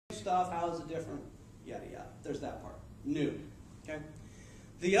stuff, how is it different, yada yada. There's that part. New. Okay?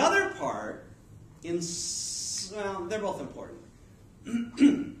 The other part, well, they're both important.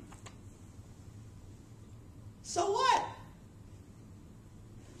 So what?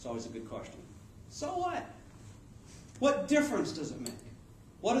 It's always a good question. So what? What difference does it make?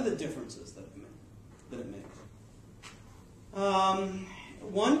 What are the differences that it makes?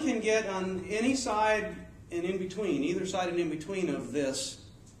 One can get on any side and in between, either side and in between of this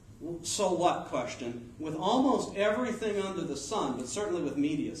so what question with almost everything under the sun, but certainly with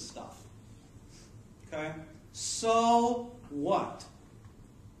media stuff. Okay? So what?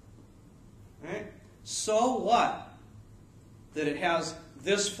 Right? So what that it has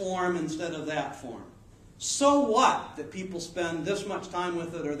this form instead of that form? So what that people spend this much time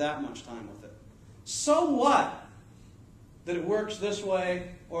with it or that much time with it? So what that it works this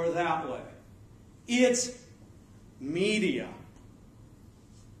way or that way? It's media.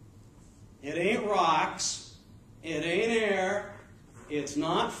 It ain't rocks. It ain't air. It's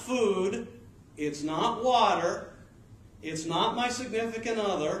not food. It's not water. It's not my significant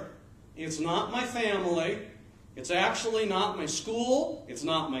other. It's not my family. It's actually not my school. It's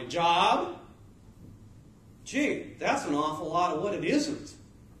not my job. Gee, that's an awful lot of what it isn't.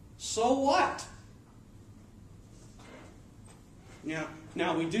 So what?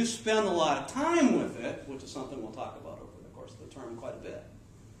 Now we do spend a lot of time with it, which is something we'll talk about over the course of the term quite a bit.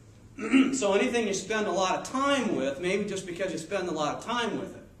 So anything you spend a lot of time with, maybe just because you spend a lot of time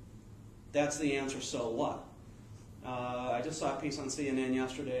with it, that's the answer, so what? I just saw a piece on CNN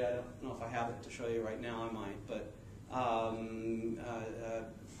yesterday. I don't know if I have it to show you right now. I might. But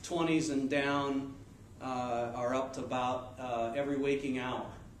 20s and down are up to about every waking hour.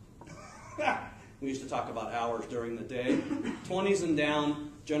 We used to talk about hours during the day. 20s and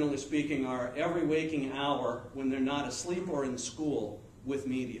down, generally speaking, are every waking hour when they're not asleep or in school with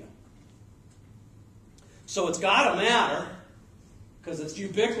media. So it's got to matter because it's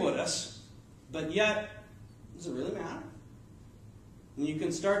ubiquitous, but yet, does it really matter? And you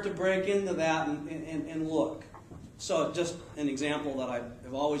can start to break into that and look. So just an example that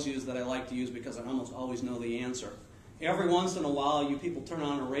I've always used that I like to use because I almost always know the answer. Every once in a while, you people turn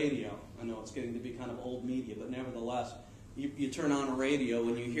on a radio. I know it's getting to be kind of old media, but nevertheless, you turn on a radio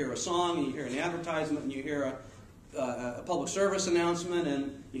and you hear a song, and you hear an advertisement, and you hear a public service announcement,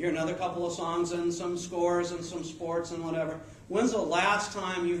 and you hear another couple of songs and some scores and some sports and whatever. When's the last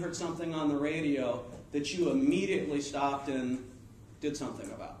time you heard something on the radio that you immediately stopped and did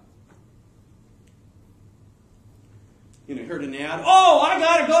something about? You know, heard an ad, oh, I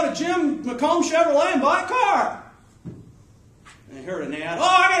got to go to Jim McComb Chevrolet and buy a car. And I heard an ad, oh,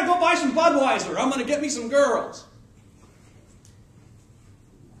 I got to go buy some Budweiser. I'm going to get me some girls.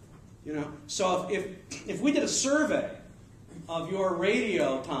 You know, so if we did a survey of your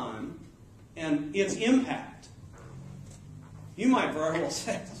radio time and its impact, you might very well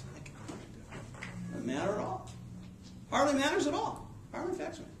say, it doesn't matter at all. Hardly matters at all. Hardly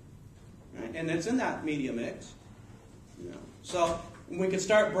affects me. Right? And it's in that media mix. You know. So we could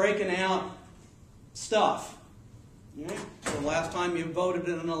start breaking out stuff. Right? So the last time you voted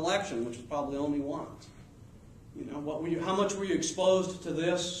in an election, which was probably only once. You know, how much were you exposed to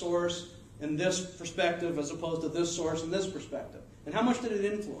this source and this perspective as opposed to this source and this perspective? And how much did it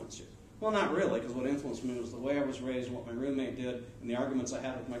influence you? Well, not really, because what influenced me was the way I was raised and what my roommate did and the arguments I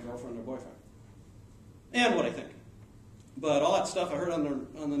had with my girlfriend or boyfriend. And what I think. But all that stuff I heard on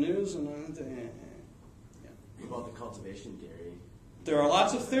the news and yeah. What about the cultivation theory? There are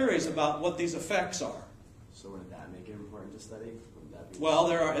lots of theories about what these effects are. So would that make it important to study? Well,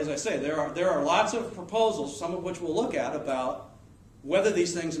 there are, as I say, there are lots of proposals, some of which we'll look at, about whether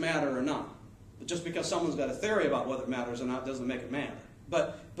these things matter or not. But just because someone's got a theory about whether it matters or not doesn't make it matter.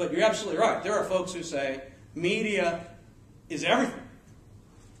 But you're absolutely right. There are folks who say media is everything.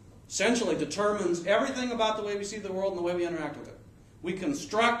 Essentially determines everything about the way we see the world and the way we interact with it. We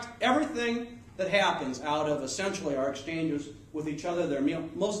construct everything that happens out of essentially our exchanges with each other. They're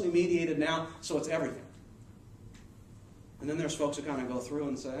mostly mediated now, so it's everything. And then there's folks who kind of go through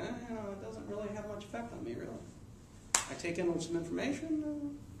and say, it doesn't really have much effect on me, really. I take in some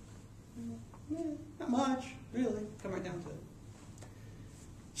information, not much, really. Come right down to it.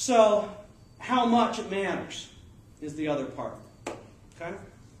 So, how much it matters is the other part. Okay?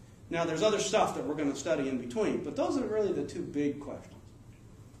 Now, there's other stuff that we're going to study in between, but those are really the two big questions.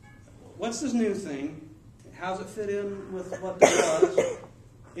 What's this new thing? How does it fit in with what there was?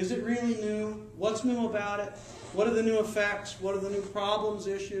 Is it really new? What's new about it? What are the new effects? What are the new problems,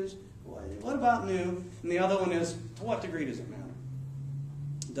 issues? What about new? And the other one is, to what degree does it matter?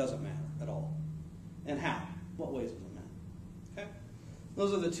 It doesn't matter at all. And how? What ways does it matter? Okay?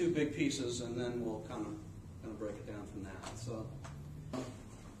 those are the two big pieces, and then we'll kind of break it down from that. So,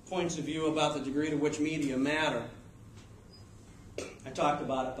 points of view about the degree to which media matter. I talked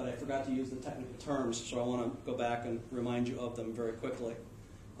about it, but I forgot to use the technical terms, so I want to go back and remind you of them very quickly.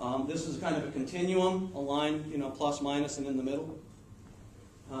 This is kind of a continuum, a line, plus, minus, and in the middle.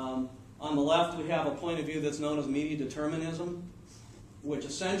 On the left, we have a point of view that's known as media determinism, which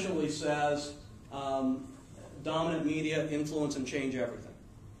essentially says dominant media influence and change everything.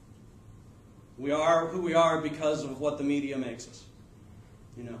 We are who we are because of what the media makes us.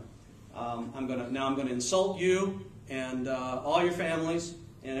 I'm going to insult you and all your families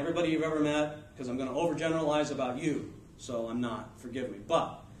and everybody you've ever met because I'm going to overgeneralize about you. So I'm not. Forgive me.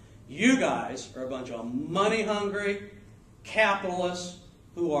 But you guys are a bunch of money-hungry capitalists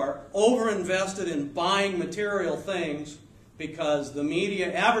who are overinvested in buying material things because the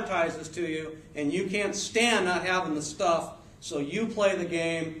media advertises to you and you can't stand not having the stuff, so you play the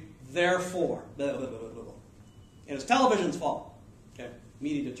game, therefore. Blah, blah, blah, blah, blah. And it's television's fault. Okay?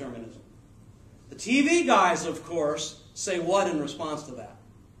 Media determinism. The TV guys, of course, say what in response to that?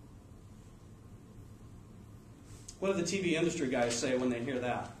 What do the TV industry guys say when they hear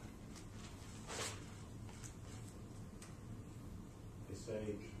that? They say,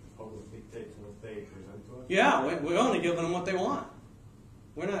 public dictates what they present to us. Yeah, we're only giving them what they want.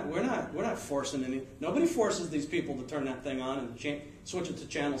 We're not forcing any. Nobody forces these people to turn that thing on and switch it to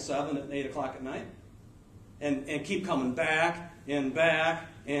channel 7 at 8 o'clock at night, and keep coming back and back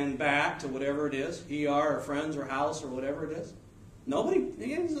and back to whatever it is, ER or Friends or House or whatever it is. Nobody.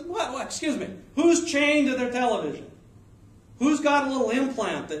 What? Excuse me. Who's chained to their television? Who's got a little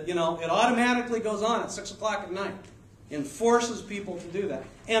implant that it automatically goes on at 6 o'clock at night and forces people to do that?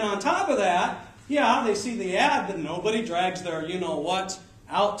 And on top of that, yeah, they see the ad, but nobody drags their what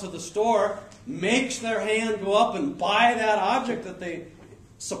out to the store, makes their hand go up and buy that object that they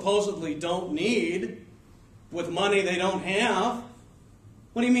supposedly don't need with money they don't have.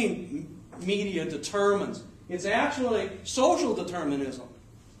 What do you mean media determines? It's actually social determinism.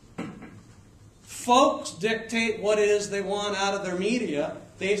 Folks dictate what it is they want out of their media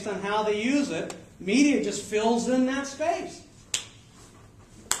based on how they use it. Media just fills in that space.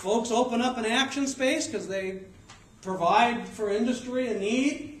 Folks open up an action space because they provide for industry a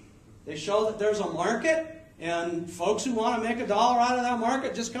need. They show that there's a market, and folks who want to make $1 out of that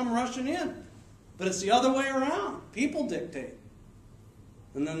market just come rushing in. But it's the other way around. People dictate.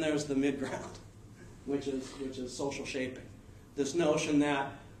 And then there's the mid-ground, which is social shaping. This notion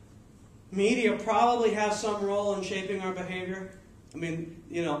that media probably has some role in shaping our behavior. I mean,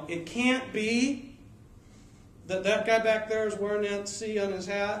 it can't be that guy back there is wearing that C on his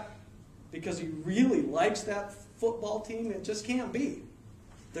hat because he really likes that football team. It just can't be.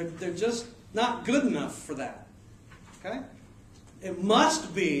 They're just not good enough for that. Okay? It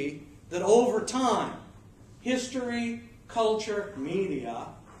must be that over time, history, culture, media,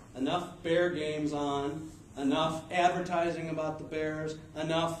 enough Bear games on, enough advertising about the Bears,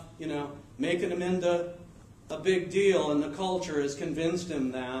 enough, making them into a big deal, and the culture has convinced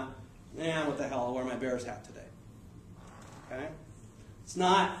him that, what the hell, I'll wear my Bears hat today. Okay? It's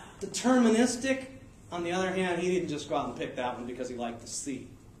not deterministic. On the other hand, he didn't just go out and pick that one because he liked the C.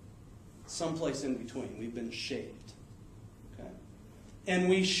 Someplace in between. We've been shaped. Okay? And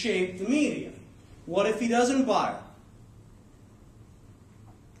we shape the media. What if he doesn't buy it?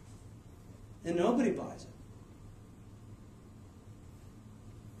 And nobody buys it.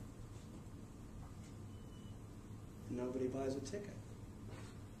 And nobody buys a ticket.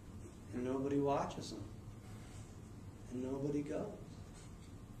 And nobody watches them. And nobody goes.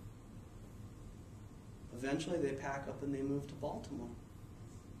 Eventually they pack up and they move to Baltimore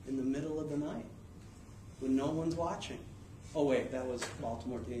in the middle of the night when no one's watching. Oh wait, that was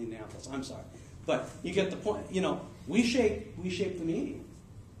Baltimore to Indianapolis. I'm sorry. But you get the point. We shape the media.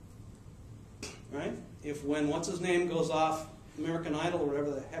 Right? If when what's-his-name goes off American Idol or whatever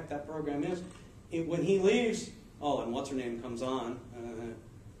the heck that program is, when he leaves, and what's-her-name comes on,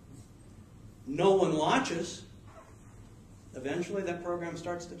 no one watches, eventually that program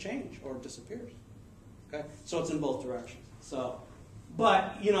starts to change or disappears. Okay? So it's in both directions.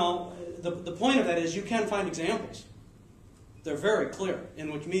 But the point of that is you can find examples. They're very clear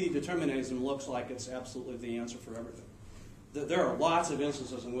in which media determinism looks like it's absolutely the answer for everything. There are lots of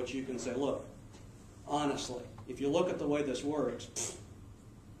instances in which you can say, look, honestly, if you look at the way this works,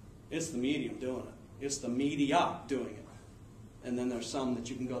 it's the medium doing it. It's the media doing it. And then there's some that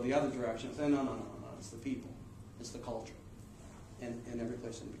you can go the other direction and say, no, it's the people. It's the culture. And every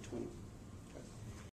place in between.